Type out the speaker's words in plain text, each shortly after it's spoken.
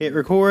Hit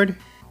record,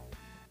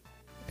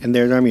 and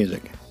there's our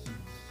music.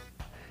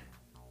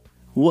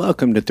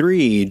 Welcome to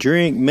 3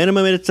 Drink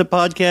Minimum. It's a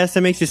podcast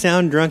that makes you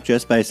sound drunk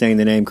just by saying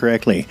the name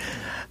correctly.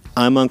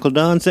 I'm Uncle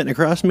Don. Sitting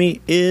across me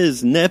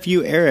is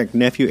Nephew Eric.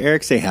 Nephew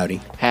Eric, say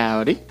howdy.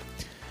 Howdy.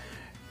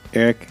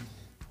 Eric,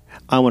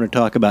 I want to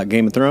talk about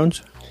Game of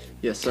Thrones.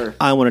 Yes, sir.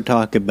 I want to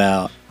talk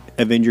about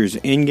Avengers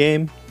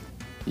Endgame.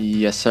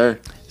 Yes, sir.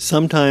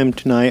 Sometime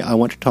tonight, I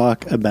want to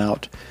talk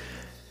about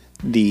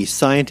the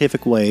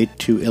scientific way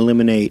to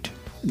eliminate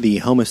the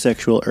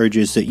homosexual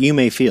urges that you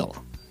may feel.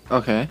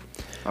 Okay.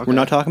 We're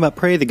not talking about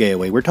pray the gay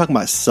away. We're talking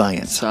about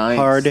science.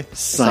 Hard science.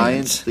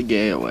 Science the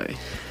gay away.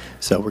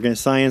 So we're going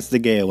to science the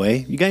gay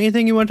away. You got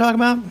anything you want to talk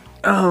about?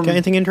 Got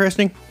anything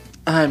interesting?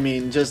 I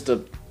mean, just a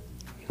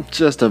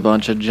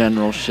bunch of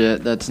general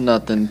shit. That's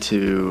nothing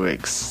too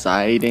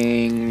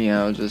exciting.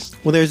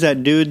 Just... Well, there's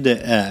that dude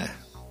that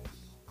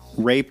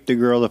raped the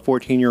girl, the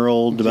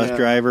 14-year-old, the bus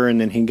driver, and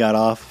then he got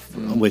off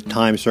with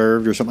time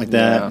served or something like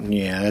that.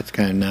 Yeah, that's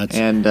kind of nuts.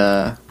 And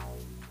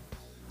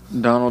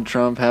Donald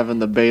Trump having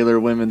the Baylor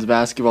women's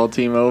basketball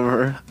team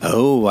over.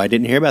 Oh, I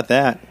didn't hear about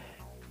that.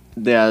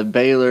 Yeah,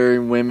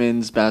 Baylor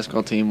women's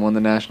basketball team won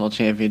the national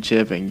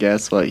championship, and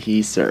guess what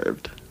he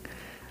served?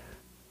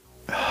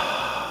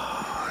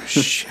 Oh,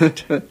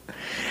 shit.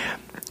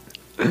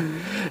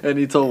 And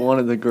he told one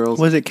of the girls...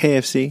 Was it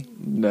KFC?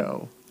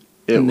 No.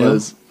 It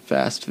was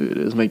fast food.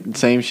 It was making the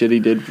same shit he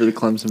did for the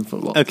Clemson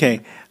football team.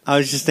 Okay, I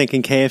was just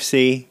thinking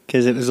KFC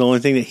because it was the only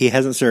thing that he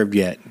hasn't served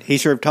yet. He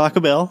served Taco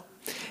Bell,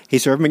 he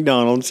served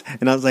McDonald's,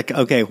 and I was like,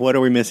 okay, what are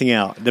we missing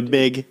out? The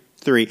big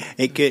three.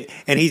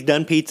 And he's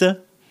done pizza.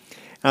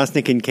 I was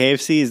thinking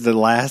KFC is the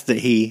last that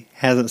he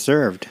hasn't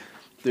served.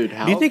 Dude,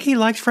 how... Do you think he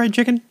likes fried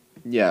chicken?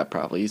 Yeah,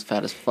 probably. He's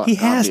fat as fuck, He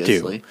has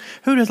obviously. to.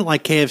 Who doesn't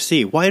like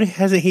KFC? Why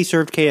hasn't he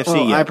served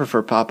KFC yet? I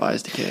prefer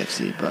Popeyes to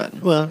KFC,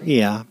 but... Well,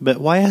 yeah,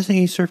 but why hasn't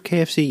he served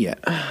KFC yet?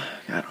 I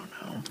don't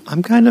know.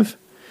 I'm kind of...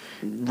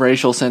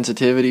 Racial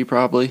sensitivity,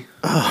 probably.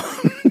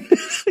 Oh.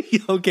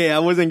 Okay, I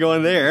wasn't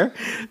going there,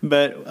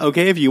 but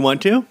okay, if you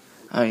want to.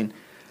 I mean,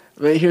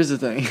 but here's the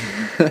thing.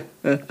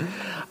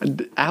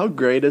 How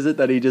great is it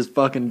that he just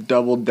fucking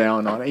doubled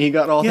down on it? He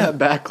got all that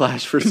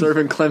backlash for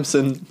serving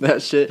Clemson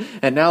that shit,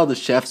 and now the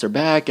chefs are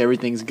back,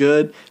 everything's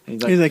good.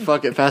 And he's like,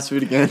 fuck it, fast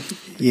food again.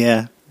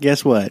 Yeah,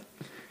 guess what?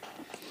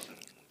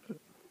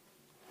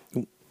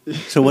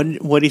 So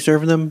what he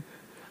serving them?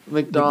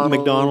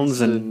 McDonald's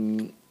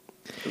and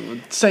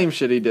same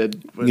shit he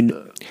did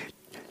with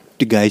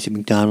the guys at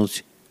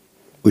McDonald's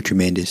were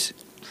tremendous.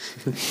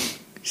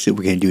 So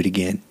we're gonna do it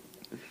again.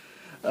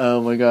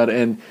 Oh my god!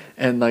 And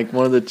like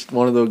one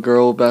of the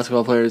girl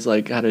basketball players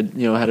like had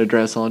a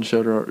dress on,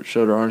 showed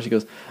her arms. He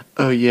goes,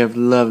 "Oh, you have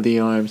lovely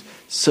arms,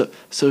 so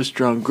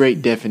strong,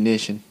 great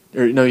definition."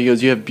 Or no, he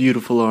goes, "You have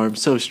beautiful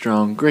arms, so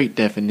strong, great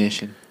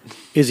definition."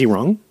 Is he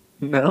wrong?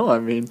 No, I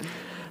mean,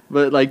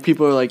 but like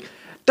people are like,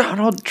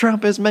 Donald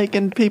Trump is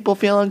making people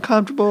feel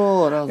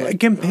uncomfortable, and I was like,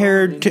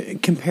 compared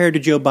to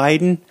Joe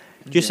Biden.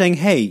 Just saying,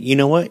 hey, you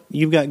know what?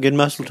 You've got good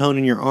muscle tone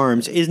in your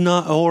arms is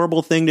not a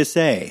horrible thing to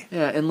say.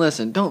 Yeah, and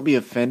listen, don't be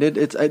offended.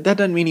 That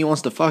doesn't mean he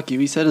wants to fuck you.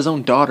 He said his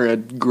own daughter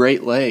had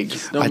great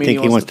legs. I think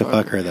he wants to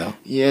fuck her, though.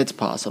 Yeah, it's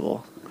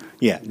possible.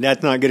 Yeah,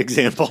 that's not a good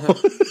example.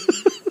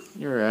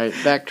 You're right.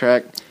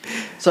 Backtrack.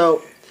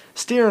 So,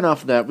 steering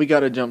off of that, we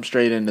got to jump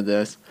straight into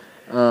this.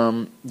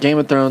 Game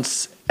of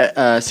Thrones,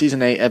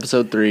 Season 8,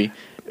 Episode 3.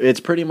 It's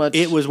pretty much...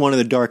 It was one of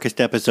the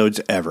darkest episodes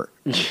ever.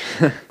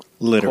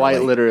 Literally.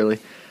 Quite literally.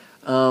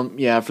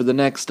 For the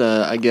next,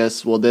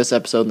 this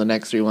episode and the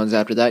next 3 ones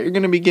after that, you're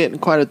going to be getting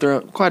quite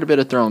a bit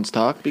of Thrones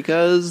talk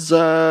because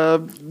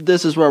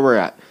this is where we're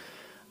at.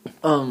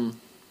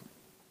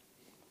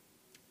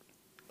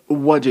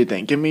 What'd you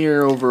think? Give me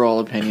your overall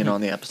opinion on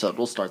the episode.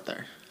 We'll start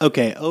there.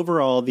 Okay,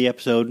 overall, the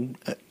episode,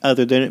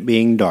 other than it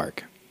being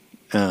dark,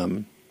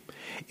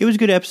 it was a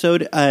good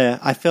episode.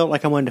 I felt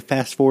like I wanted to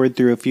fast forward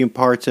through a few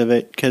parts of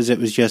it because it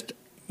was just,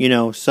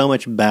 so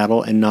much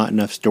battle and not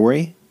enough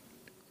story.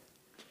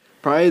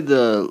 Probably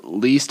the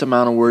least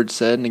amount of words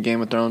said in a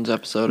Game of Thrones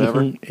episode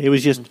ever. It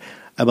was just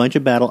a bunch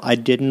of battle. I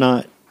did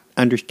not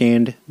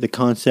understand the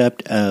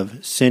concept of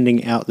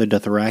sending out the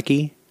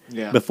Dothraki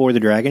before the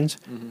dragons.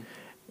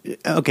 Mm-hmm.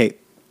 Okay,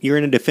 you're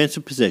in a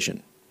defensive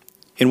position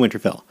in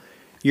Winterfell.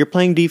 You're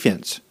playing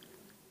defense.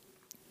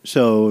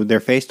 So they're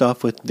faced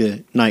off with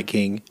the Night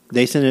King.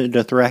 They send the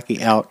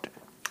Dothraki out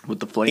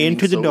with the flaming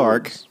into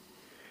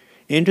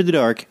the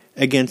dark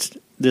against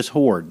this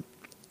horde.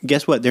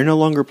 Guess what? They're no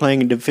longer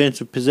playing a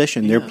defensive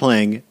position. They're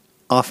playing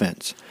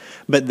offense.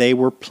 But they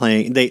were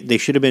playing... They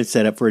should have been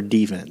set up for a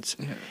defense.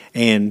 Yeah.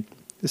 And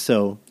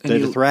so the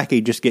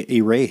Dothraki just get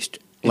erased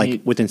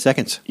within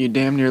seconds. You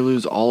damn near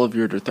lose all of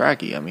your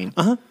Dothraki. I mean...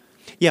 Uh-huh.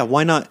 Yeah,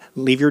 why not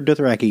leave your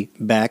Dothraki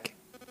back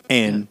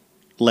and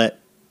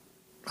let...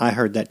 I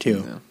heard that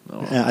too. Yeah.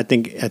 Oh. I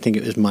think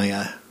it was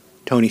my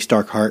Tony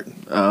Stark heart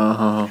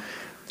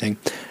thing.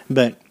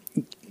 But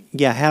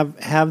yeah,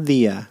 have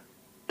the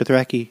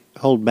Dothraki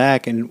hold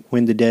back, and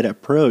when the dead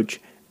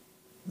approach,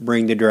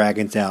 bring the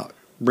dragons out.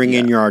 Bring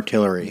in your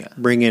artillery. Yeah.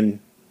 Bring in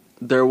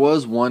There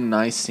was one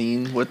nice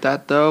scene with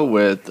that though,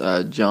 with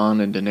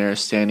Jon and Daenerys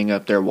standing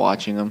up there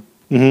watching them,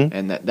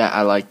 and that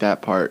I like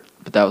that part.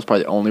 But that was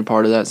probably the only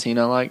part of that scene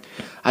I liked.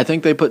 I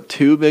think they put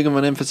too big of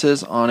an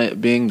emphasis on it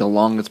being the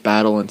longest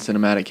battle in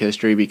cinematic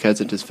history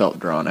because it just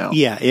felt drawn out.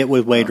 Yeah, it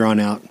was way drawn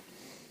out.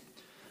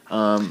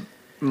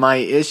 My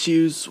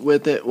issues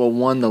with it, well,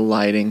 one, the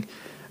lighting,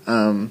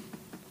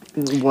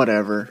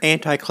 whatever.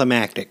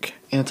 Anticlimactic.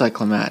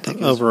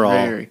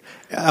 Overall.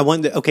 I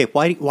wonder, okay,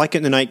 why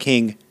couldn't the Night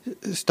King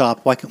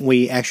stop? Why couldn't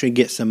we actually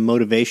get some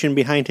motivation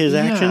behind his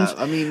actions?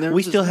 I mean,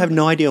 we still have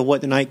no idea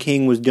what the Night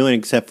King was doing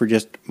except for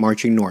just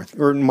marching north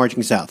or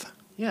marching south.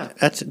 Yeah,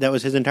 that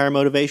was his entire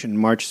motivation: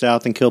 march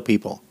south and kill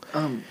people.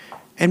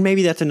 And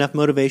maybe that's enough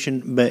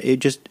motivation, but it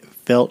just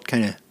felt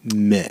kind of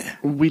meh.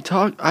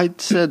 I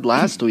said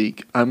last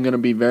week I'm going to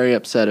be very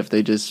upset if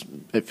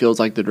it feels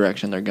like the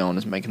direction they're going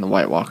is making the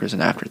White Walkers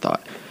an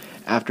afterthought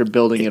after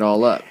building it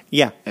all up.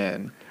 Yeah,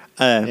 and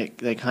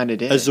they kind of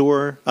did.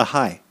 Azor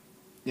Ahai.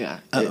 Yeah.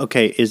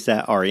 Okay, is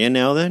that Arya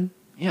now then?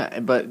 Yeah,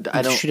 but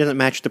I don't. She doesn't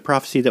match the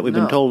prophecy that we've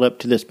been told up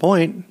to this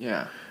point.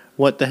 Yeah.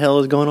 What the hell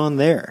is going on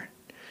there?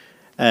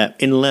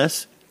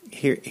 Unless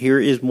here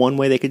is one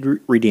way they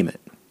could redeem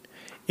it: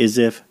 is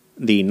if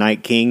the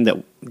Night King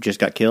that just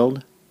got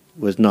killed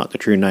was not the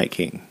true Night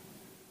King.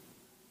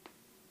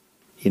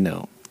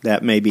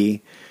 That may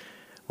be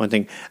one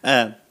thing.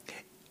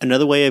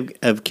 Another way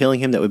of killing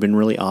him that would have been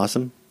really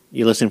awesome.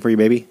 You listening for your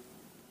baby?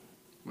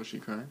 Was she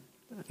crying?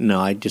 No,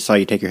 I just saw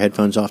you take your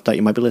headphones off. Thought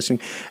you might be listening.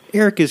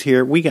 Eric is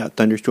here. We got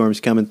thunderstorms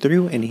coming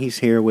through, and he's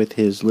here with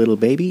his little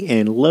baby.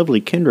 And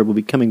lovely Kendra will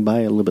be coming by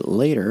a little bit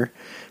later.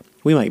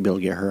 We might be able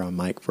to get her on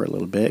mic for a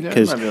little bit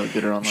because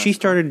she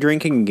started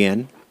drinking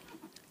again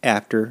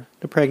after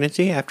the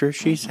pregnancy. After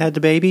she's had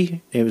the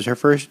baby, it was her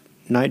first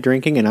night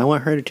drinking, and I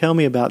want her to tell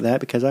me about that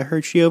because I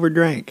heard she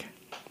overdrank.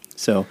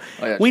 So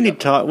we need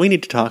to talk. We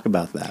need to talk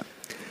about that.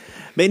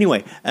 But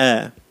anyway.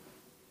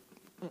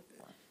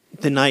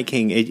 The Night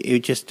King,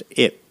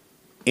 it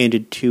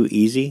ended too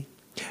easy.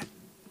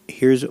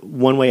 Here's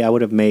one way I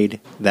would have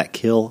made that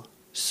kill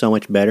so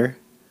much better.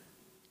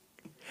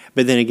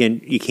 But then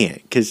again, you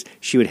can't, because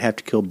she would have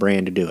to kill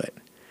Bran to do it.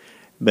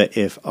 But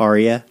if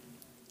Arya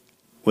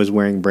was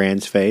wearing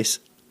Bran's face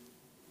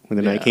when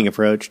the Night King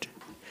approached,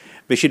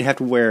 but she'd have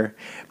to wear...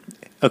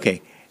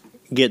 Okay,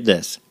 get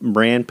this.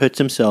 Bran puts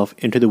himself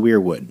into the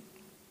weirwood,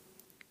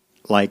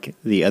 like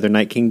the other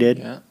Night King did.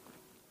 Yeah.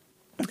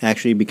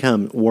 Actually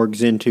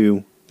wargs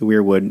into the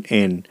weirwood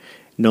and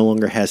no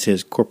longer has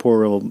his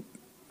corporeal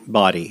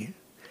body.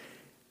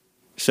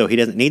 So he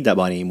doesn't need that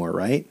body anymore,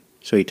 right?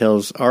 So he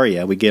tells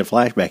Arya, we get a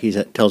flashback, he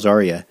tells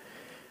Arya,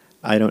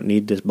 I don't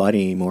need this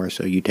body anymore,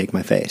 so you take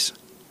my face.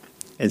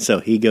 And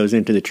so he goes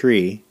into the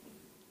tree.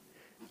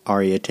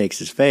 Arya takes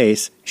his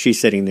face.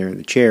 She's sitting there in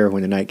the chair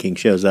when the Night King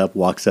shows up,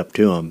 walks up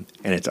to him,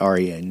 and it's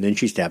Arya, and then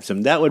she stabs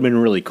him. That would have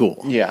been really cool.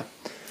 Yeah.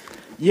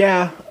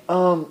 Yeah,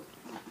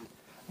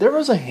 there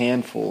was a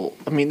handful.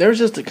 I mean, there's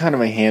just kind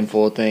of a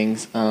handful of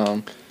things.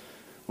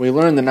 We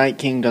learned the Night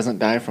King doesn't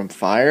die from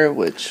fire,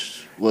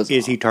 which was...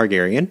 Is he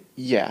Targaryen?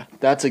 Yeah.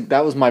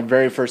 That was my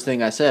very first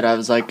thing I said. I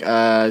was like,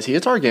 is he a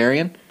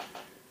Targaryen?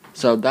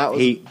 So that was...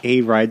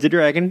 He rides a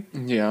dragon.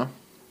 Yeah.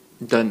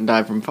 Doesn't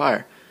die from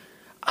fire.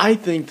 I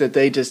think that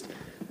they just...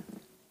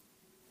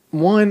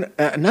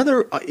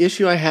 Another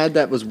issue I had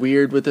that was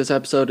weird with this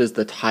episode is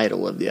the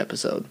title of the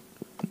episode.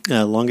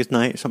 Longest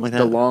Night, something like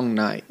that? The Long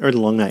Night. Or The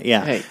Long Night,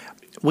 yeah. Hey.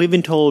 We've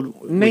been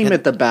told... Name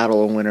it the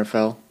Battle of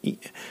Winterfell.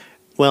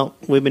 Well,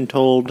 we've been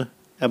told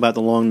about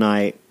the Long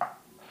Night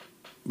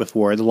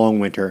before, the Long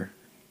Winter,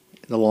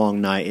 the Long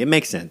Night. It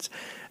makes sense.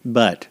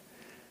 But,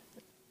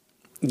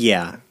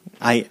 yeah,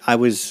 I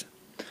was...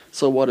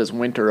 So what, is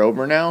winter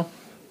over now?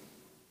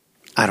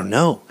 I don't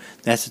know.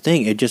 That's the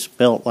thing. It just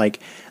felt like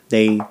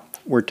they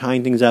were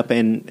tying things up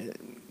and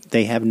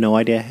they have no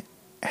idea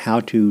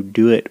how to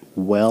do it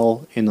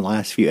well in the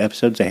last few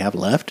episodes they have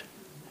left.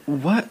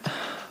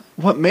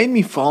 What made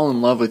me fall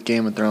in love with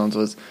Game of Thrones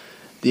was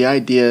the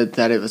idea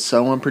that it was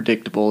so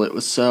unpredictable. It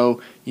was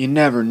so... You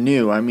never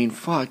knew. I mean,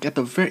 fuck.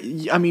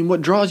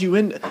 What draws you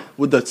in...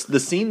 With the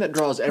scene that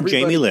draws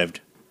everybody... Jamie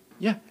lived.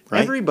 Yeah.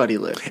 Right? Everybody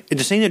lived.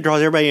 The scene that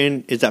draws everybody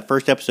in is that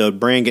first episode,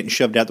 Bran getting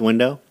shoved out the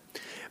window.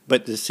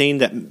 But the scene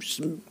that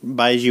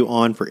buys you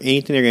on for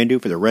anything they're going to do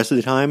for the rest of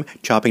the time,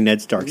 chopping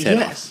Ned Stark's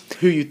head off.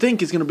 Who you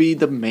think is going to be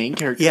the main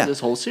character of this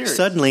whole series.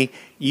 Suddenly,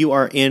 you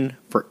are in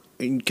for...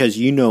 Because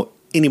you know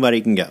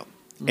anybody can go.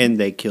 And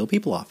they kill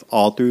people off.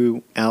 All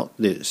throughout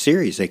the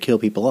series, they kill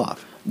people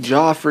off.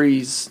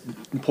 Joffrey's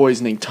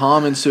poisoning,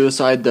 Tommen's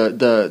suicide,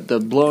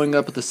 the blowing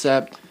up of the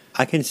Sept.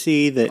 I can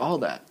see that all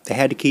that. They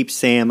had to keep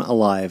Sam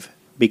alive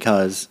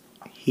because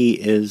he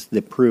is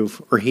the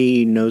proof, or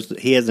he knows,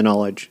 he has the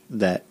knowledge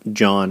that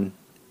Jon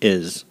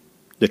is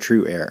the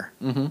true heir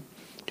to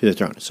the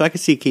throne. So I could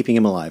see keeping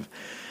him alive.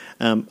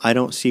 I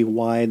don't see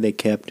why they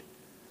kept,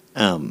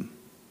 what's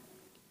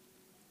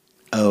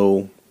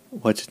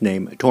his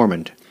name?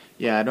 Tormund.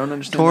 Yeah, I don't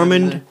understand.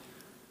 Tormund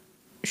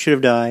should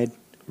have died.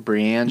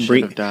 Brienne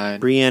should have died.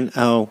 Brienne,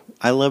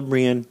 I love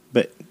Brienne,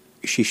 but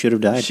She should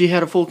have died. She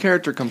had a full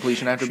character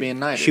completion after being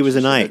knighted. She was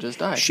a knight. Just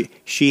died.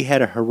 She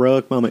had a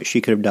heroic moment.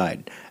 She could have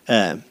died.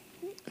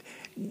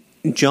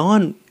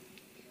 Jon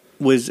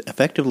was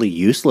effectively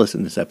useless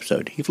in this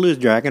episode. He flew his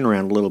dragon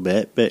around a little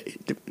bit, but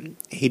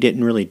he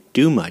didn't really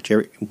do much.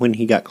 When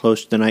he got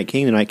close to the Night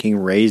King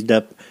raised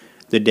up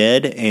the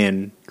dead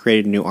and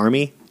created a new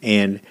army,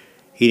 and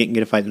he didn't get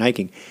to fight the Night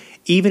King.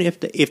 Even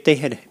if they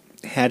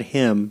had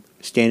him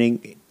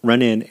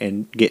run in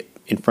and get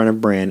in front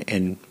of Bran,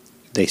 and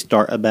they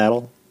start a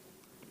battle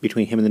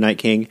between him and the Night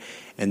King,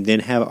 and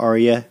then have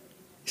Arya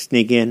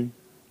sneak in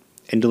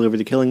and deliver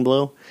the killing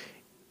blow,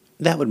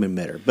 that would have been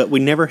better. But we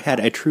never had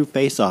a true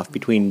face-off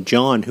between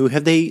Jon, who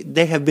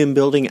they have been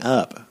building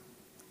up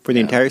for the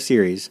entire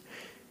series,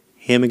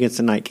 him against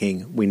the Night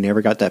King. We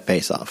never got that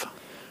face-off.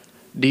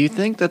 Do you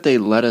think that they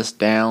let us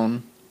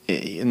down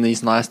in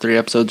these last 3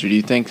 episodes, or do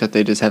you think that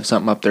they just have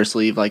something up their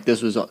sleeve? Like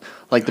this was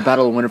like the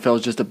Battle of Winterfell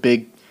was just a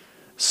big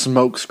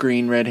smoke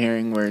screen red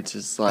herring where it's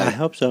just like... I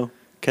hope so.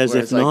 Because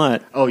if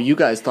not... Oh, you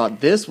guys thought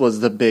this was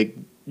the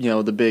big,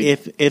 the big...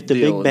 If the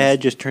big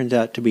bad just turns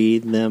out to be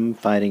them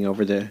fighting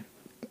over the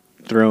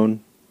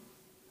throne,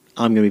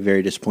 I'm going to be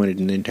very disappointed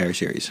in the entire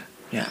series.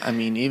 Yeah, I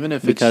mean, even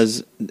if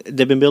because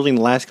they've been building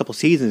the last couple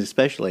seasons,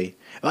 especially.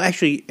 Well,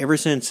 actually, ever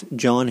since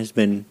Jon has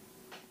been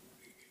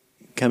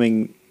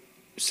coming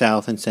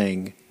south and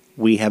saying,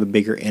 we have a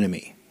bigger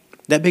enemy.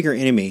 That bigger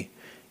enemy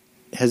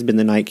has been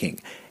the Night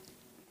King.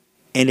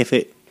 And if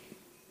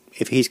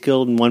he's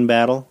killed in one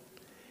battle,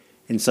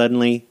 and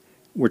suddenly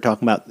we're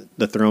talking about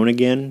the throne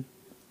again,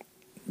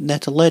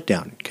 that's a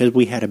letdown, because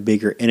we had a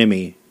bigger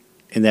enemy,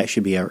 and that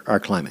should be our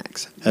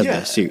climax of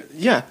the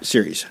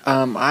series.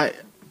 I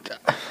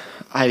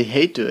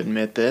hate to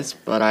admit this,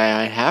 but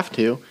I have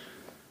to.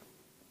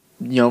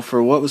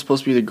 For what was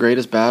supposed to be the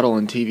greatest battle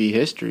in TV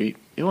history,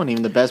 it wasn't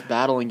even the best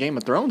battle in Game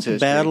of Thrones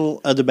history.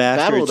 Battle of the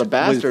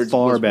Bastards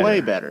was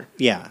way better.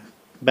 Yeah.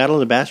 Battle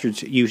of the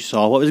Bastards, you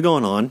saw what was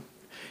going on.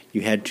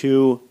 You had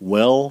 2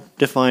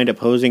 well-defined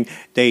opposing...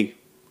 They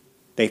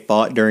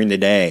fought during the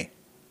day.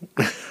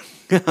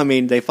 I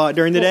mean, they fought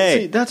during the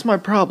day. See, that's my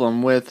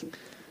problem with...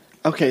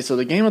 Okay, so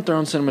the Game of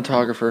Thrones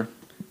cinematographer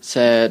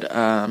said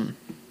that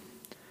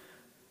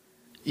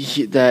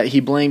he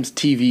blames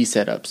TV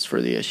setups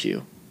for the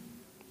issue.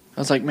 I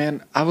was like,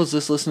 man, I was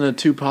just listening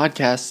to 2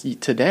 podcasts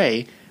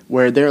today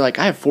where they're like,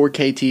 I have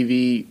 4K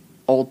TV,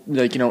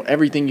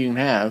 everything you can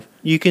have.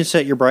 You can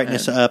set your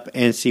brightness up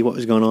and see what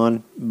was going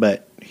on,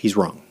 but he's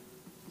wrong.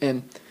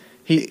 And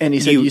he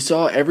said you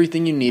saw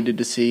everything you needed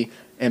to see,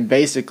 and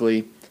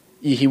basically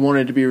he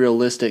wanted to be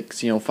realistic,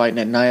 fighting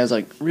at night. I was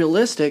like,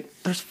 realistic?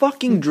 There's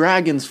fucking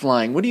dragons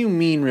flying. What do you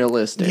mean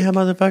realistic? Yeah,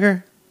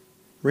 motherfucker.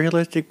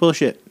 Realistic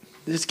bullshit.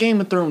 This Game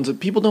of Thrones,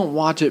 people don't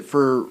watch it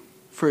for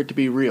it to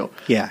be real.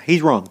 Yeah,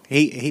 he's wrong.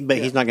 He's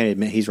not going to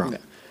admit he's wrong. Yeah.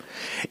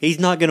 He's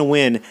not going to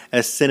win a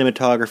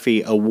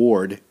cinematography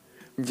award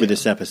for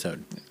this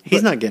episode.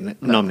 He's not getting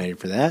nominated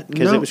for that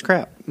because it was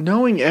crap.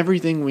 Knowing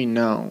everything we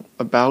know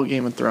about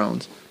Game of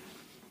Thrones,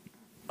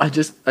 I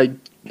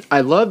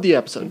love the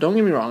episode. Don't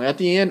get me wrong. At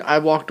the end, I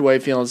walked away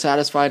feeling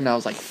satisfied, and I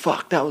was like,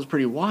 fuck, that was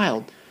pretty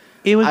wild.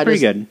 It was pretty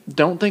good.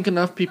 Don't think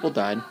enough people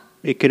died.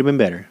 It could have been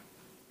better.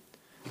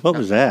 What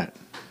was that?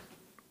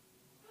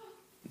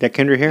 That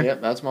Kendra here?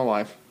 Yep, that's my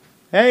wife.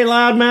 Hey,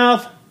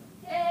 loudmouth.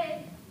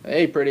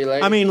 Hey, pretty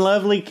lady. I mean,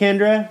 lovely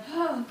Kendra.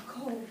 Oh,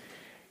 cold.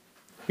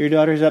 Your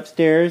daughter's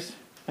upstairs.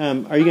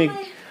 Are you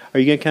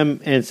gonna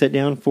come and sit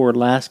down for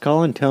last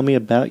call and tell me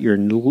about your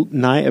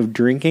night of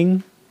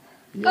drinking?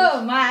 Yes.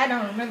 Oh my, I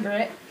don't remember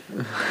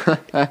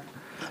it.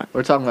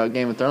 We're talking about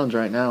Game of Thrones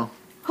right now.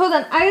 Hold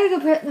on, I gotta go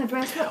put my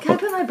breast milk. Can I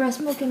put my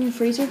breast milk in your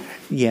freezer?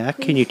 Yeah,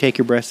 please? Can you take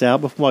your breasts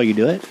out while you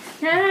do it?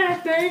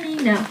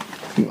 No.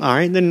 All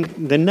right,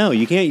 then no,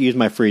 you can't use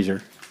my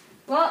freezer.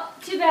 Well,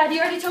 too bad.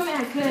 You already told me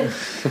I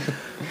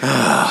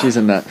could. She's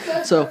a nut.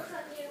 So,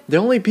 the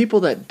only people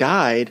that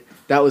died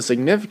that was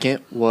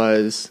significant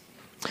was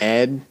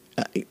Ed.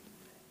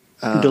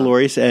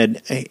 Dolorous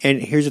Ed.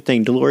 And here's the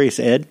thing, Dolorous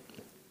Ed,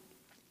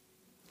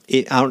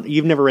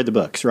 you've never read the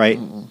books, right?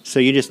 Mm-mm. So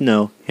you just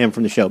know him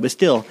from the show. But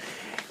still,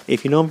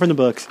 if you know him from the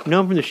books,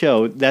 know him from the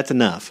show, that's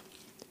enough.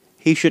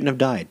 He shouldn't have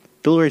died.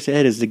 Dolorous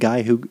Ed is the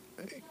guy who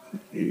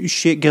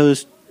shit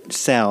goes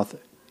south,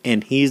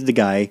 and he's the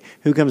guy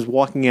who comes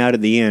walking out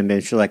at the end,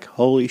 and she's like,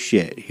 holy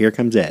shit, here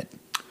comes Ed.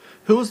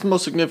 Who was the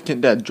most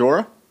significant death?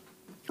 Jorah?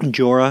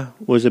 Jorah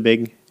was a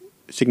big,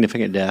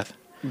 significant death.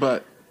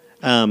 But...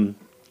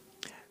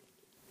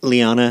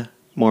 Lyanna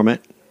Mormont.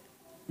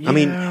 Yeah, I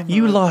mean,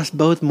 you lost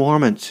both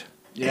Mormonts.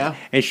 Yeah.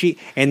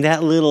 And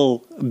that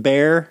little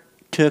bear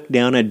took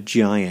down a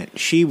giant.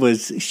 She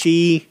was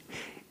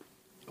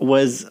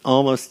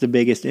almost the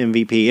biggest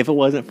MVP if it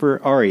wasn't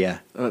for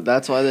Arya.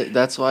 That's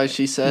why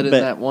she said in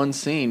that one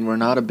scene, "We're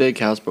not a big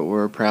house, but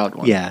we're a proud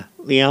one." Yeah,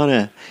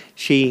 Lyanna,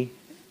 she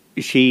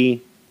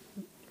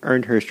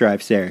earned her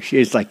stripes there.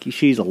 She's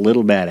a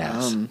little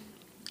badass.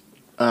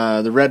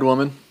 The Red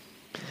Woman.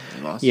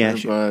 Lost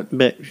her,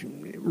 but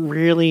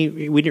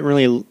really,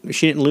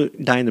 she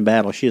didn't die in the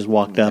battle. She just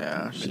walked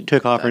up,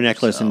 took off her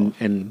necklace,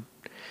 and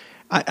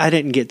I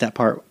didn't get that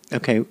part.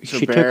 Okay,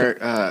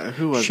 So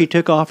who was she it?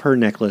 took off her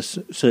necklace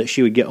so that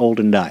she would get old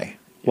and die.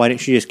 Why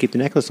didn't she just keep the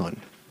necklace on?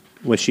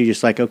 Was she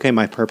just like, okay,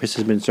 my purpose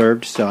has been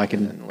served, so I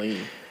can And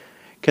leave.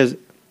 Because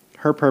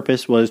her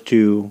purpose was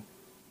to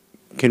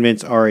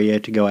convince Arya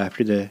to go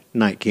after the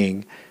Night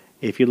King.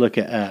 If you look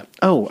at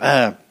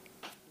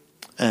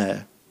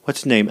what's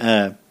his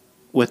name?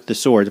 With the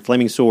sword, the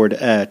flaming sword.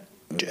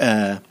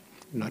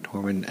 Not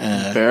Tormund.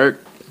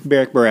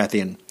 Beric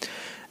Baratheon.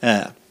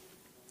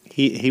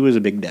 He was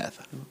a big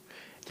death.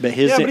 But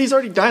but he's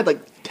already died like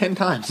 10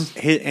 times.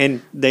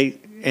 And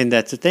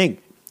that's the thing.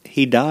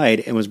 He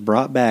died and was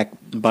brought back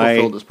by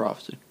Fulfilled his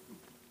prophecy.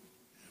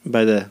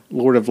 by the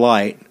Lord of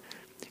Light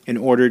in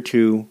order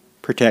to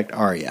protect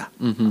Arya.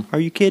 Mm-hmm. Are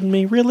you kidding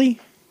me? Really?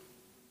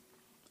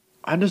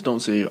 I just don't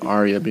see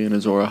Arya being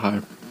Azor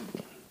Ahai.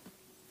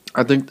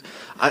 I think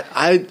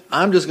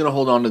I'm just gonna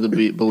hold on to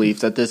the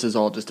belief that this is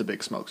all just a big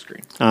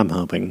smokescreen. I'm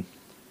hoping.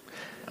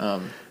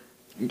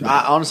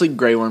 Honestly,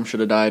 Grey Worm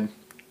should have died.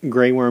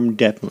 Grey Worm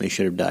definitely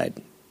should have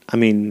died. I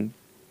mean,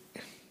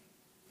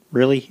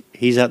 really?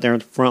 He's out there on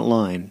the front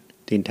line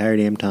the entire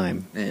damn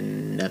time.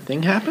 And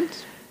nothing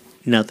happens?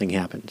 Nothing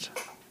happens.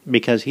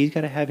 Because he's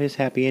got to have his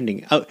happy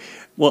ending. Oh,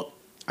 well,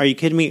 are you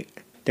kidding me?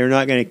 They're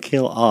not going to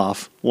kill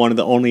off one of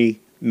the only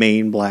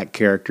main black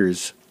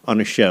characters on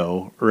a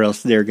show, or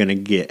else they're going to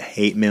get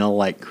hate mail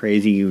like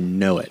crazy, you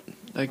know it.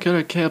 They could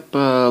have kept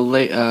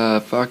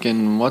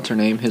fucking what's her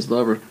name, his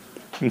lover.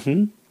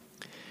 Mm-hmm.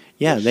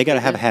 Yeah, they got to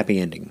have a happy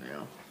ending. Yeah.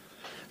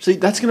 See,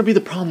 that's gonna be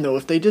the problem though.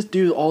 If they just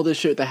do all this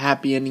shit with the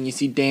happy ending, you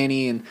see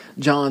Dany and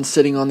Jon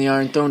sitting on the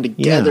Iron Throne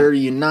together,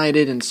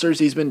 united, and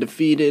Cersei's been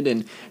defeated,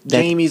 and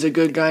Jaime's a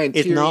good guy, and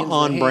it's Tyrion's not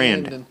on the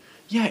brand. hand,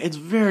 yeah, it's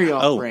very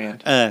off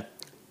brand.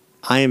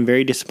 I am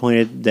very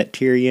disappointed that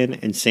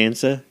Tyrion and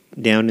Sansa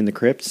down in the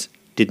crypts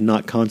did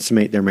not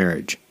consummate their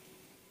marriage.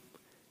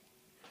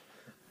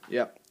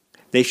 Yep.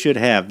 They should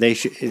have. They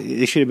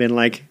should have been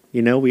like,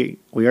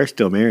 we are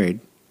still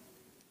married,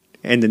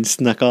 and then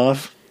snuck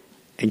off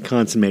and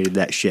consummated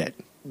that shit.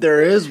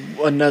 There is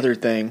another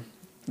thing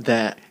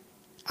that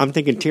I'm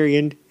thinking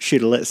Tyrion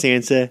should have let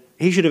Sansa.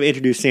 He should have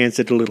introduced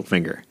Sansa to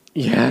Littlefinger.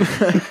 Yeah.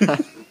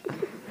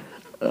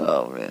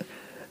 Oh man,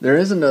 there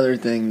is another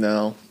thing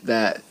though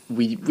that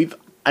we've.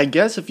 I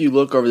guess if you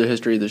look over the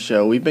history of the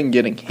show, we've been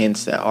getting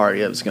hints that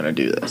Arya is going to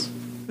do this.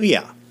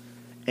 Yeah.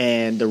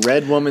 And the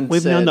Red Woman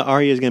We've said... known that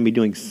Arya is going to be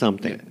doing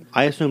something. Yeah.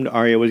 I assumed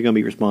Arya was going to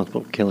be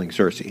responsible for killing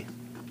Cersei.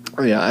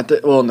 Oh, yeah. I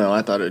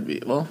thought it would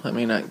be... Well, I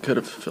mean, I could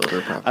have fulfilled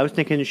her prophecy. I was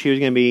thinking she was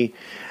going to be...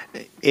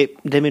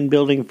 They've been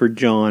building for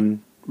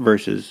Jon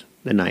versus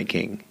the Night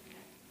King.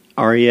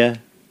 Arya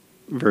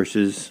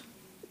versus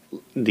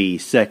the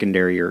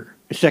secondary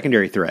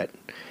threat.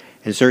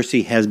 And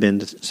Cersei has been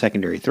the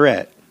secondary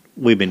threat.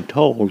 We've been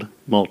told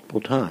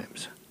multiple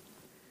times.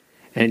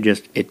 And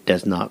it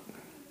does not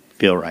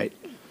feel right,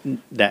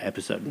 that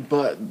episode.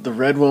 But the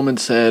Red Woman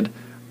said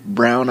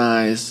brown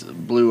eyes,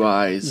 blue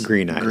eyes,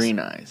 green eyes. Green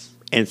eyes.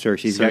 And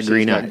Cersei's got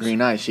green eyes.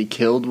 Green eyes. She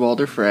killed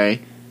Walder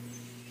Frey.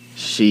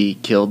 She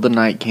killed the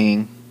Night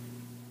King.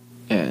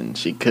 And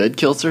she could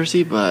kill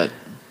Cersei, but...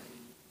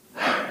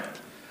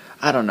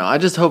 I don't know. I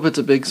just hope it's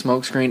a big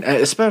smokescreen,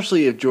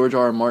 especially if George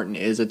R. R. Martin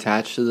is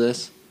attached to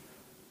this.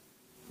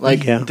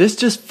 This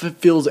just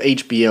feels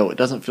HBO. It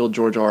doesn't feel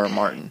George R. R.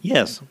 Martin.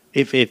 Yes.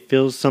 If it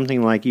feels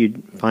something like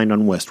you'd find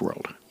on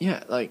Westworld.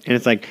 Yeah,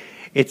 And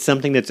it's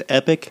something that's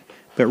epic,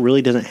 but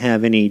really doesn't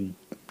have any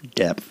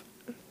depth.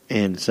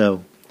 And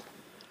so...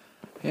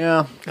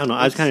 Yeah. I don't know.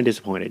 I was kind of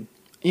disappointed.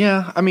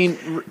 Yeah, I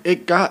mean,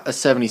 it got a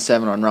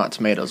 77 on Rotten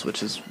Tomatoes,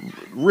 which is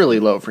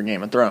really low for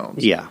Game of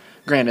Thrones. Yeah.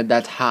 Granted,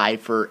 that's high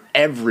for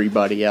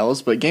everybody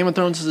else, but Game of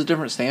Thrones is a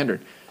different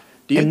standard.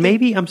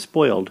 Maybe I'm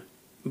spoiled,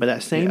 but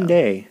that same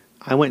day...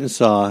 I went and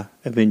saw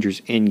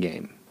Avengers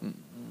Endgame,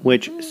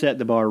 which set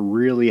the bar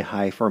really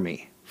high for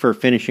me for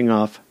finishing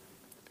off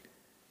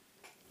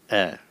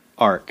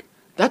arc.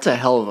 That's a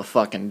hell of a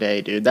fucking day,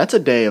 dude. That's a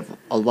day of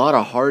a lot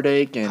of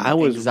heartache and I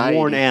was anxiety.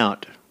 Worn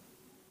out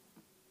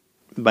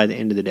by the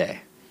end of the day.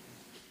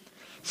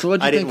 So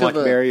what'd you I think didn't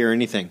watch Barry or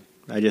anything.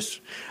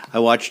 I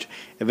watched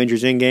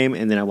Avengers Endgame,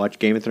 and then I watched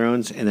Game of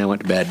Thrones, and then I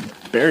went to bed.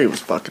 Barry was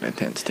fucking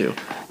intense too.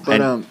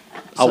 But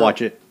I'll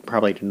watch it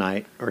probably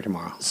tonight or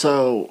tomorrow.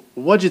 So,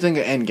 what'd you think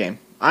of Endgame?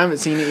 I haven't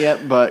seen it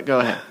yet, but go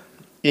ahead.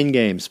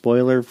 Endgame,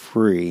 spoiler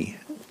free.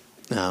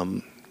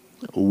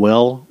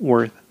 Well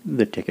worth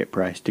the ticket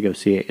price to go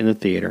see it in the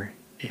theater.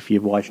 If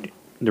you've watched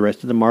the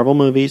rest of the Marvel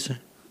movies,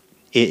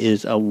 it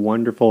is a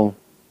wonderful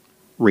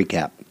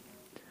recap.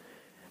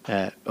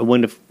 A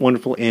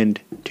wonderful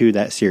end to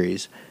that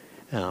series.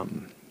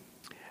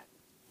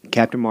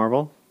 Captain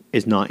Marvel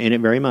is not in it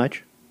very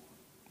much.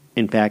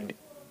 In fact,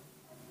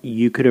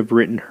 you could have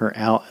written her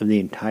out of the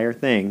entire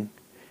thing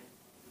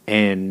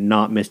and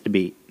not missed a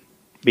beat,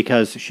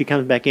 because she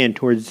comes back in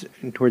towards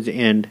the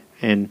end,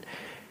 and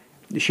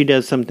she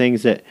does some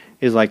things that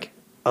is like,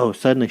 oh,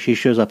 suddenly she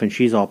shows up and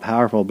she's all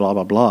powerful, blah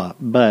blah blah,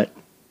 but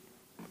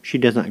she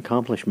doesn't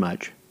accomplish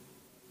much.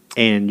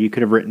 And you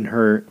could have written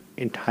her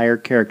entire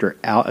character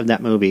out of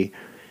that movie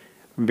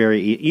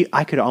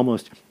I could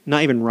almost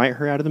not even write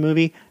her out of the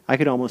movie. I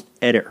could almost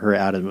edit her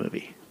out of the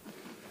movie.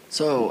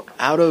 So,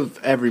 out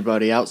of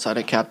everybody outside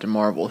of Captain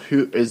Marvel,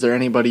 who is there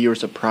anybody you were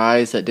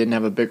surprised that didn't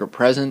have a bigger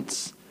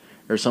presence,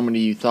 or somebody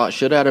you thought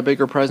should have had a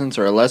bigger presence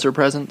or a lesser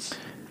presence?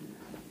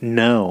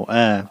 No,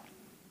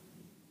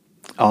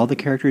 all the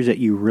characters that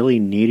you really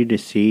needed to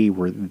see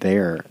were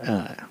there.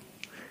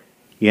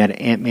 You had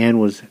Ant-Man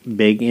was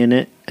big in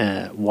it.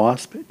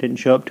 Wasp didn't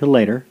show up till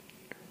later,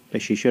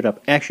 but she showed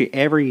up. Actually,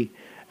 every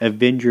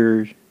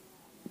Avengers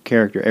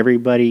character,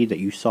 everybody that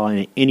you saw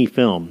in any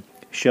film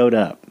showed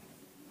up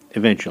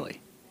eventually.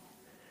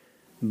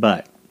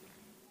 But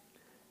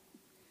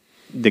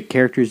the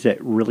characters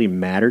that really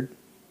mattered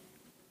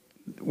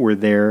were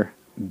there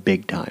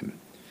big time.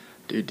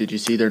 Dude, did you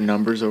see their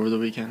numbers over the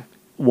weekend?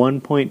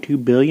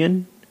 1.2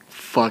 billion.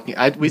 Fucking,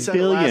 we said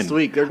billion. It last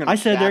week. They're gonna. I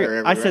said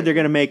they're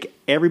going to make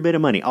every bit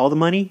of money. All the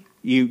money,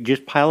 you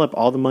just pile up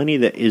all the money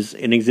that is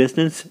in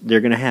existence.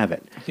 They're going to have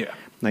it. Yeah.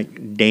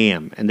 Like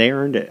damn, and they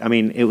earned it. I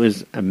mean, it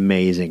was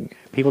amazing.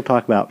 People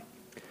talk about.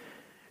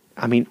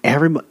 I mean,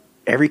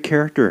 every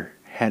character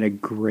had a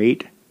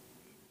great.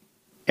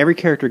 Every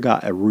character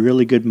got a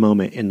really good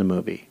moment in the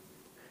movie,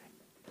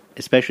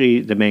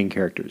 especially the main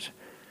characters.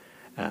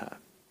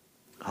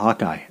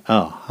 Hawkeye.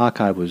 Oh,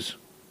 Hawkeye was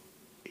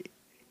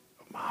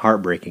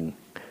heartbreaking.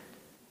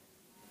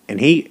 And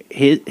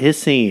his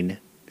scene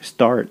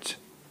starts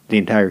the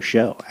entire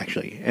show,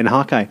 actually. And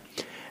Hawkeye,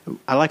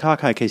 I like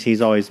Hawkeye because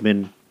he's always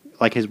been,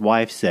 like his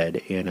wife said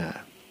in,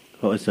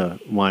 what was the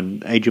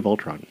one, Age of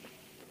Ultron.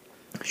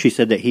 She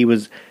said that he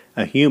was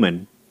a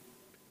human.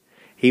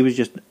 He was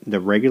just the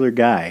regular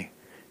guy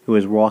who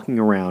was walking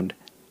around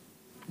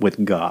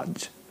with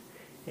gods.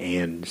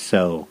 And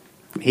so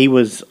he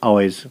was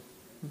always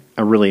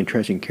a really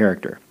interesting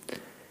character.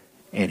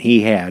 And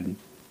he had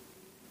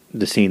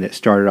the scene that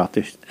started off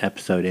this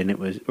episode, and it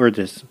was, or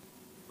this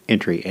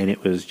entry, and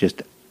it was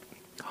just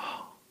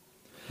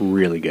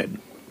really good.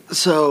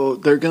 So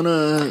they're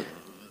gonna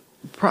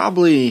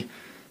probably,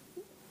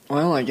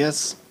 well, I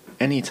guess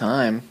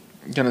anytime,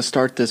 gonna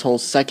start this whole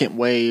second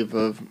wave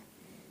of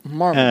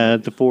Marvel.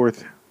 The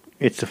fourth.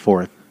 It's the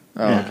fourth.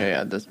 Oh, okay.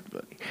 Yeah,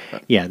 but.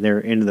 Yeah, they're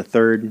into the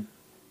third.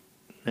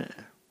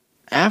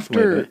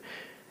 After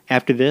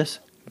this,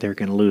 they're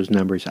going to lose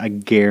numbers. I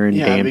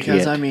guarantee it. Yeah,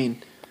 because, I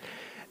mean,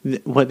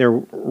 what they're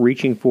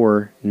reaching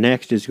for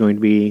next is going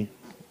to be,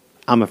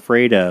 I'm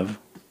afraid of,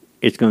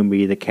 it's going to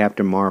be the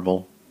Captain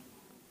Marvel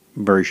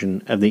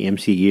version of the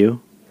MCU.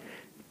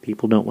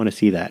 People don't want to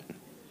see that.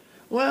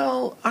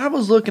 Well, I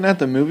was looking at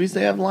the movies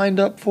they have lined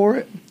up for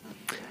it.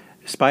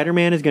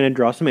 Spider-Man is going to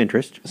draw some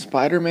interest.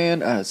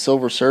 Spider-Man,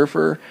 Silver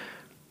Surfer.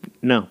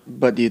 No.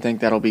 But do you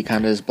think that'll be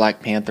kind of as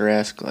Black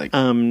Panther-esque? Like,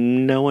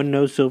 no one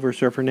knows Silver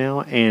Surfer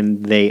now,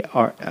 and they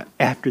are,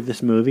 after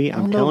this movie,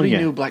 I'm telling you.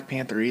 Nobody knew Black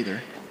Panther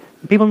either.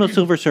 People know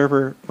Silver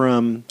Surfer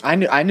from...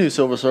 I knew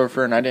Silver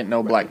Surfer, and I didn't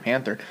know Black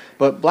Panther.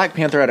 But Black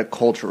Panther had a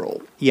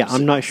cultural... Yeah,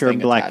 I'm not sure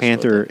Black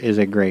Panther is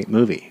a great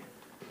movie.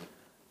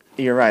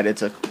 You're right.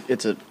 It's a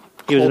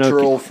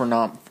cultural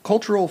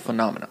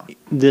phenomenon.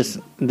 This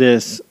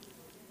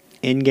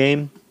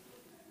Endgame,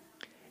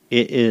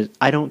 it is.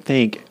 I don't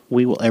think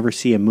we will ever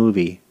see a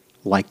movie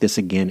like this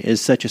again. It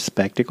is such a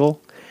spectacle.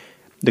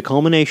 The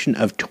culmination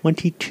of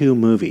 22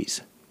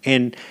 movies,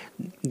 and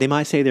they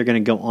might say they're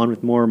going to go on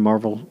with more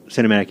Marvel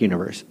Cinematic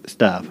Universe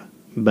stuff,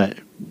 but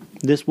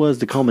this was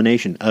the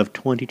culmination of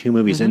 22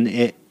 movies, and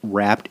it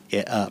wrapped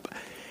it up.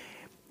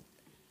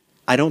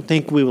 I don't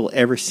think we will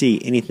ever see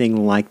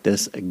anything like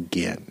this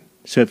again.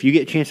 So if you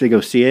get a chance to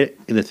go see it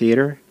in the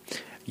theater,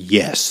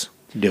 yes,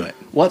 do it.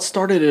 What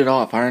started it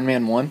off? Iron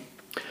Man 1?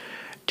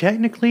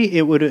 Technically,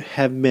 it would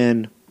have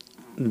been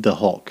the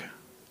Hulk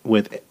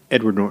with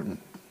Edward Norton.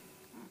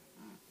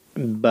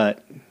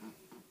 But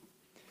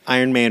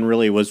Iron Man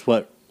really was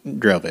what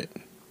drove it.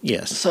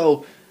 Yes.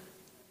 So,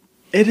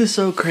 it is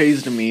so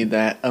crazy to me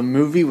that a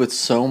movie with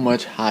so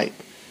much hype,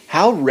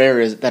 how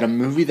rare is it that a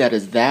movie that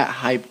is that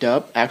hyped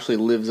up actually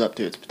lives up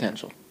to its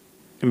potential?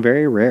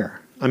 Very rare.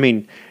 I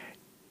mean...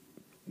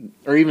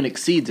 Or even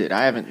exceeds it.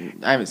 I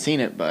haven't seen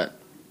it, but...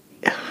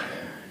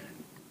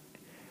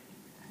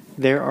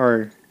 There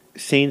are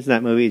scenes in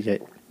that movie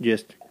that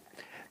just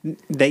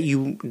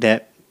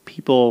that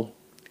people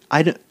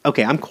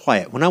I'm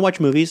quiet when I watch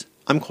movies.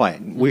 I'm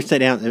quiet. We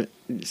sit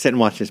and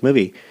watch this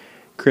movie.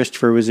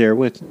 Christopher was there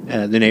with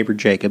the neighbor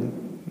Jacob.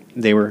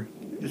 They were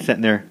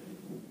sitting there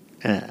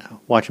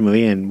watching a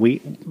movie,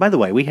 and by the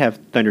way, we have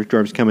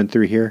thunderstorms coming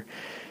through here,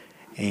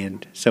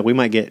 and so we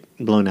might get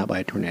blown out by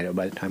a tornado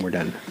by the time we're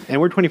done.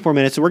 And we're 24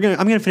 minutes, so I'm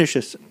gonna finish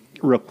this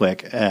real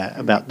quick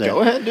about the.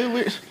 Go ahead,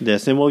 dude.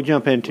 This, and we'll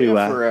jump into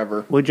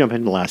forever. We'll jump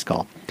into the last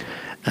call.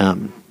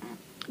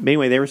 But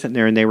anyway, they were sitting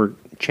there and they were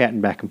chatting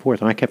back and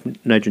forth, and I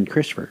kept nudging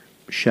Christopher,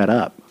 "Shut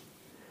up,"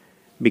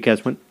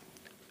 because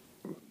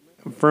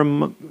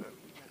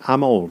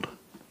I'm old,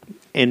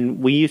 and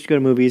we used to go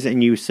to movies,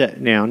 and you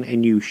sat down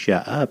and you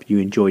shut up. You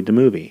enjoyed the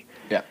movie.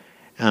 Yeah.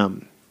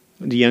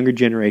 The younger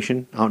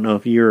generation, I don't know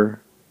if you're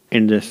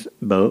in this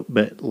boat,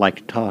 but like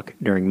to talk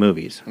during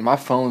movies. My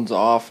phone's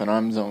off and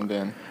I'm zoned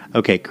in.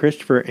 Okay,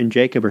 Christopher and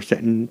Jacob are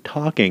sitting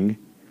talking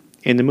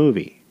in the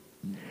movie.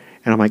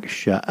 And I'm like,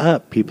 shut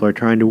up. People are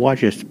trying to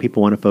watch this.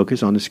 People want to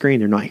focus on the screen.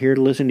 They're not here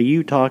to listen to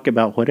you talk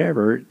about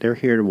whatever. They're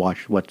here to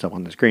watch what's up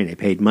on the screen. They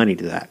paid money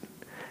to that.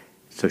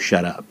 So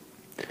shut up.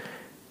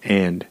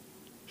 And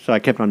so I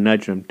kept on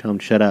nudging them, telling them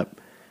to shut up.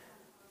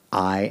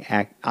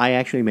 I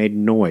actually made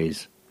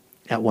noise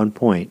at one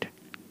point.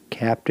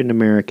 Captain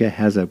America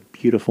has a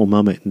beautiful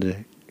moment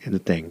in the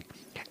thing.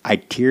 I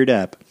teared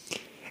up.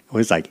 I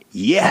was like,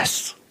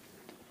 yes!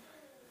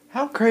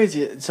 How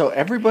crazy. So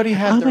everybody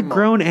had I'm their a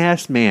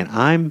grown-ass man.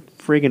 I'm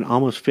friggin'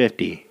 almost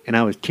 50, and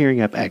I was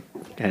tearing up at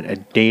a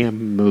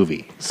damn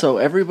movie. So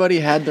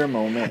everybody had their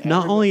moment.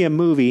 Not only a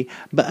movie,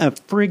 but a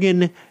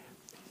friggin'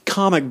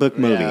 comic book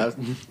movie. Yeah.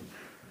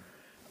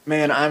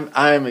 Man,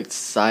 I'm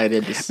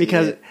excited to see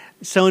because it.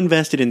 So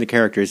invested in the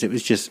characters.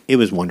 It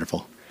was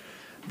wonderful.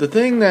 The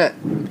thing that...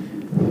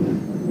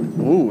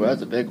 Ooh,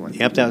 that's a big one.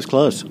 Yep, that was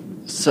close.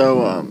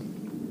 So,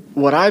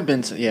 what I've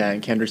been... Yeah,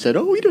 and Kendra said,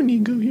 oh, we don't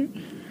need to go here.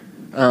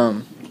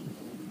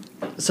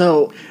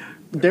 So,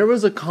 there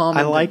was a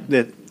comment... I like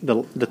the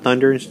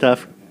thunder and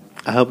stuff.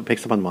 I hope it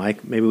picks up on the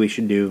mic. Maybe we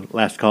should do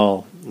last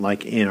call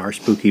like in our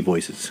spooky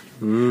voices.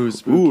 Ooh,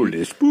 spooky. Ooh,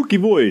 the spooky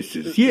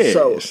voices.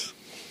 Yes.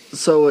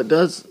 So it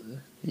does...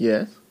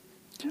 Yes?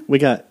 We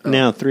got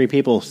now 3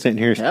 people sitting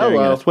here staring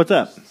at us. What's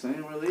up?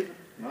 Saying we're leaving.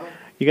 No.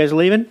 You guys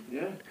leaving?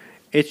 Yeah.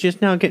 It's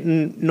just now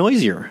getting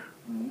noisier.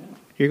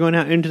 You're going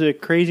out into the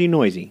crazy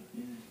noisy.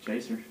 Yeah.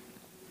 Chaser.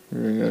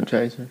 We're going to go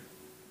chaser.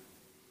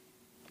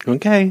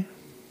 Okay.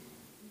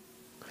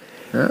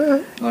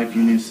 Alright. I like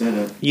your new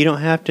setup. You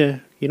don't have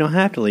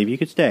to leave. You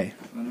could stay.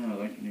 I know, I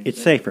like your new It's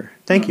setup. safer.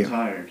 Thank you. I'm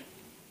tired.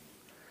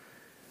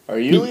 Are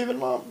you leaving,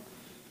 Mom?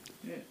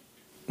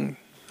 Yeah.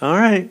 All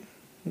right.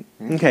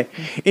 Okay.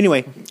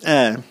 Anyway,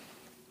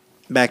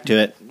 back to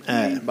it.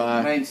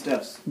 Bye. Main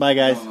stuffs. Bye,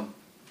 guys. Going on.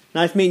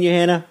 Nice meeting you,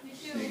 Hannah.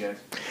 See you guys.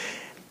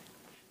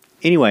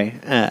 Anyway,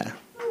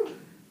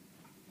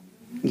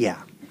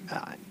 yeah.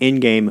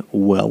 In-game,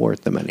 well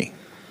worth the money.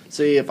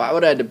 See, if I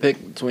would have had to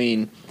pick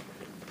between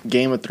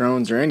Game of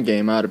Thrones or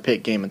Endgame, I would have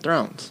picked Game of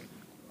Thrones.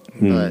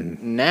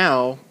 But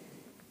now,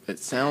 it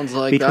sounds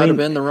like that would have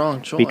been the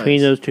wrong choice.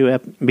 Between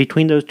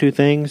those two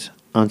things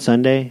on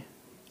Sunday,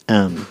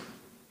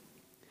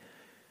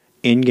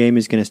 In-game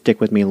is going to stick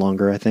with me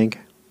longer, I think.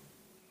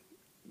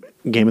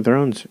 Game of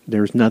Thrones,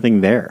 there's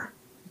nothing there.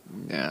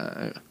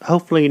 Yeah.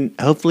 Hopefully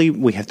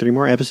we have 3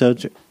 more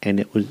episodes, and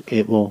it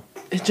will.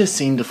 It just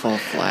seemed to fall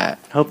flat.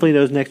 Hopefully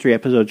those next 3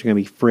 episodes are going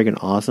to be friggin'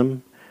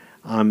 awesome.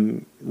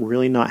 I'm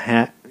really not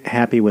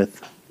happy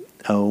with,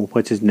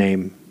 what's his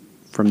name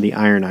from the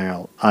Iron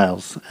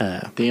Isles?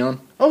 Theon?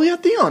 Oh, yeah,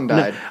 Theon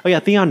died.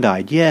 Theon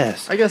died,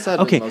 yes. I guess that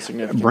was okay. most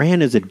significant.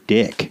 Bran is a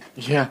dick.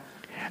 Yeah.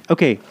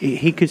 Okay,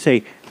 he could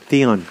say,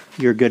 Theon,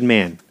 you're a good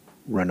man.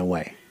 Run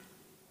away.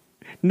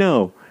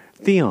 No,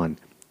 Theon,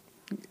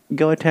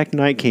 go attack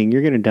Night King.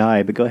 You're going to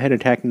die, but go ahead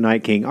and attack the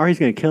Night King. Arya's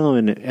going to kill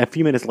him a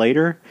few minutes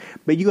later,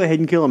 but you go ahead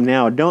and kill him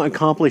now. Don't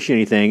accomplish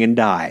anything and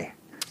die.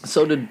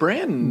 So did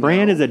Bran know?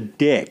 Bran is a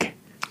dick.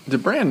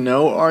 Did Bran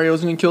know Arya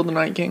was going to kill the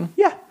Night King?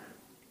 Yeah.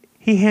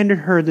 He handed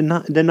her the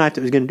knife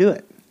that was going to do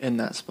it. In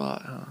that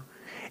spot, huh?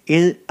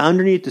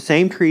 Underneath the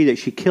same tree that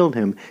she killed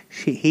him,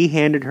 he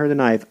handed her the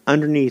knife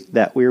underneath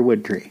that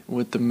weirwood tree.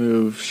 With the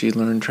move she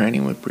learned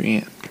training with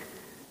Brienne.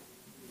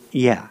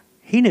 Yeah.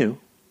 He knew.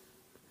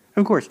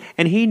 Of course.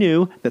 And he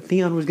knew that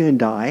Theon was going to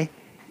die.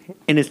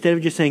 And instead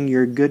of just saying,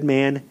 you're a good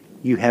man,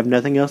 you have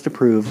nothing else to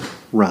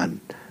prove, run.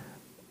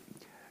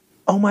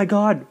 Oh my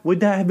God,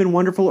 would that have been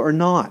wonderful or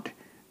not?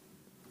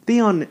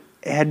 Theon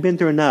had been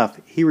through enough.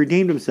 He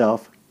redeemed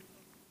himself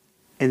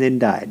and then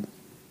died.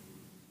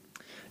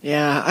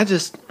 Yeah,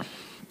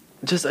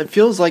 it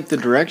feels like the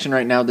direction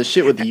right now, the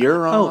shit with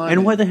Euron. Oh,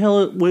 and what the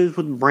hell was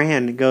with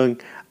Bran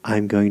going,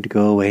 I'm going to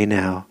go away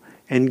now,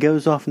 and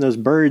goes off in those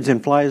birds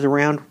and flies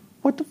around?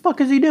 What the fuck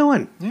is he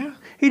doing? Yeah.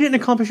 He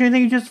didn't accomplish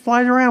anything, he just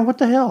flies around. What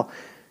the hell?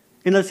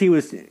 Unless he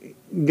was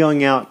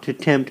going out to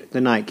tempt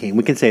the Night King.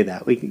 We can say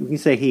that. We can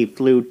say he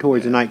flew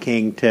towards the Night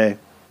King to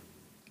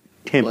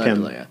tempt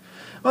him. Yeah.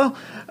 Well,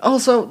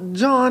 also,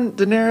 Jon,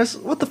 Daenerys,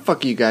 what the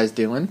fuck are you guys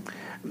doing?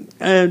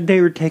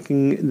 They were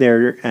taking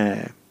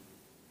their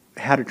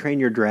How to Train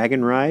Your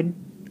Dragon ride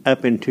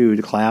up into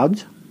the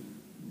clouds.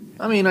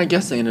 I mean, I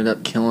guess they ended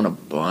up killing a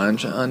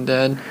bunch of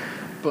undead,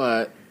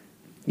 but...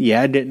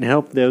 Yeah, it didn't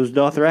help those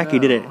Dothraki,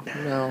 did it?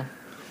 No.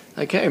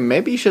 Okay,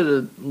 maybe you should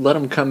have let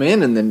them come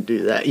in and then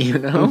do that, you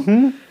know?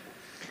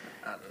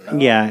 Mm-hmm.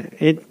 Yeah,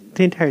 the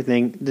entire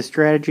thing, the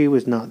strategy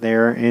was not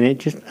there, and it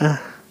just,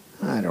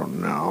 I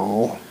don't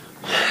know.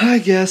 I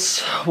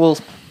guess we'll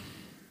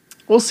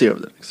see over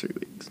the next 3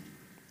 weeks.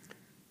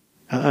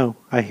 Uh-oh,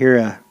 I hear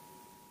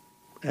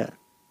a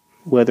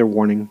weather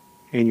warning,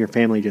 and your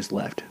family just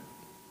left.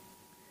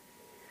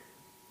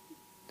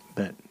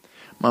 But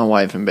my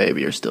wife and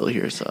baby are still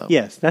here, so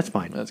yes, that's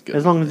fine. That's good.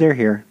 As long as they're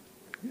here.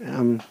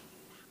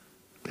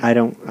 I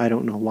don't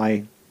know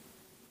why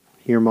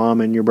your mom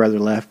and your brother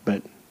left,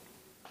 but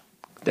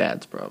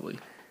Dad's probably.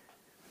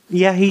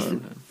 Yeah, he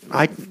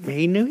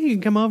knew he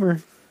could come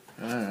over.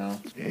 I don't know.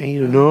 And he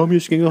said, no, I'm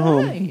just going to go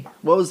home. Hey,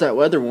 what was that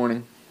weather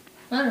warning?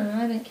 I don't know.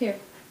 I didn't care.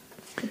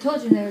 I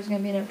told you there was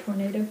going to be no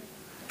tornado.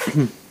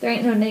 There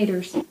ain't no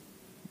naders.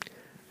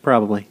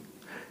 Probably.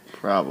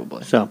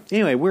 Probably. So,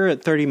 anyway, we're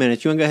at 30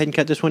 minutes. You want to go ahead and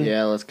cut this one?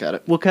 Yeah, let's cut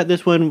it. We'll cut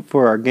this one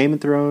for our Game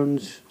of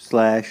Thrones /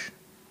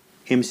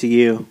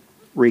 MCU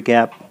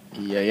recap.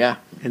 Yeah.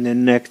 And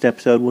then next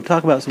episode, we'll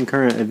talk about some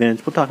current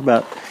events. We'll talk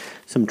about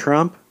some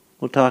Trump.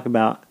 We'll talk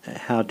about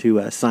how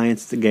to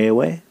science the gay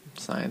away.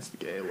 Science the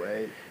gay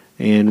away.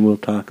 And we'll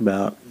talk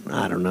about,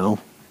 I don't know,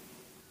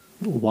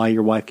 why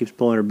your wife keeps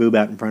pulling her boob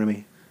out in front of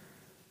me.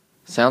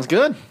 Sounds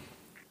good.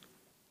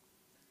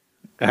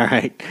 All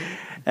right.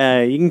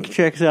 You can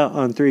check us out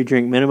on 3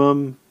 Drink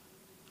Minimum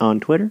on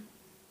Twitter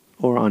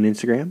or on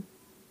Instagram.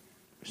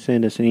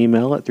 Send us an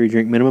email at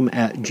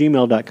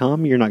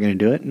 3drinkminimum@gmail.com. You're not going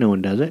to do it. No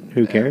one does it.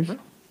 Who cares?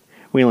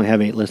 We only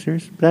have 8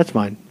 listeners, but that's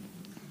fine.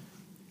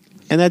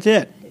 And that's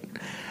it.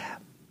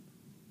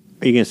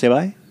 Are you going to say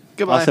bye?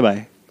 Goodbye. I'll say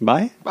bye.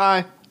 Bye?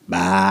 Bye.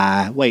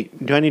 Bye.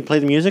 Wait, do I need to play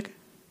the music?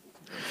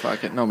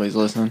 Fuck it. Nobody's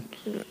listening.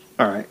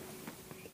 All right.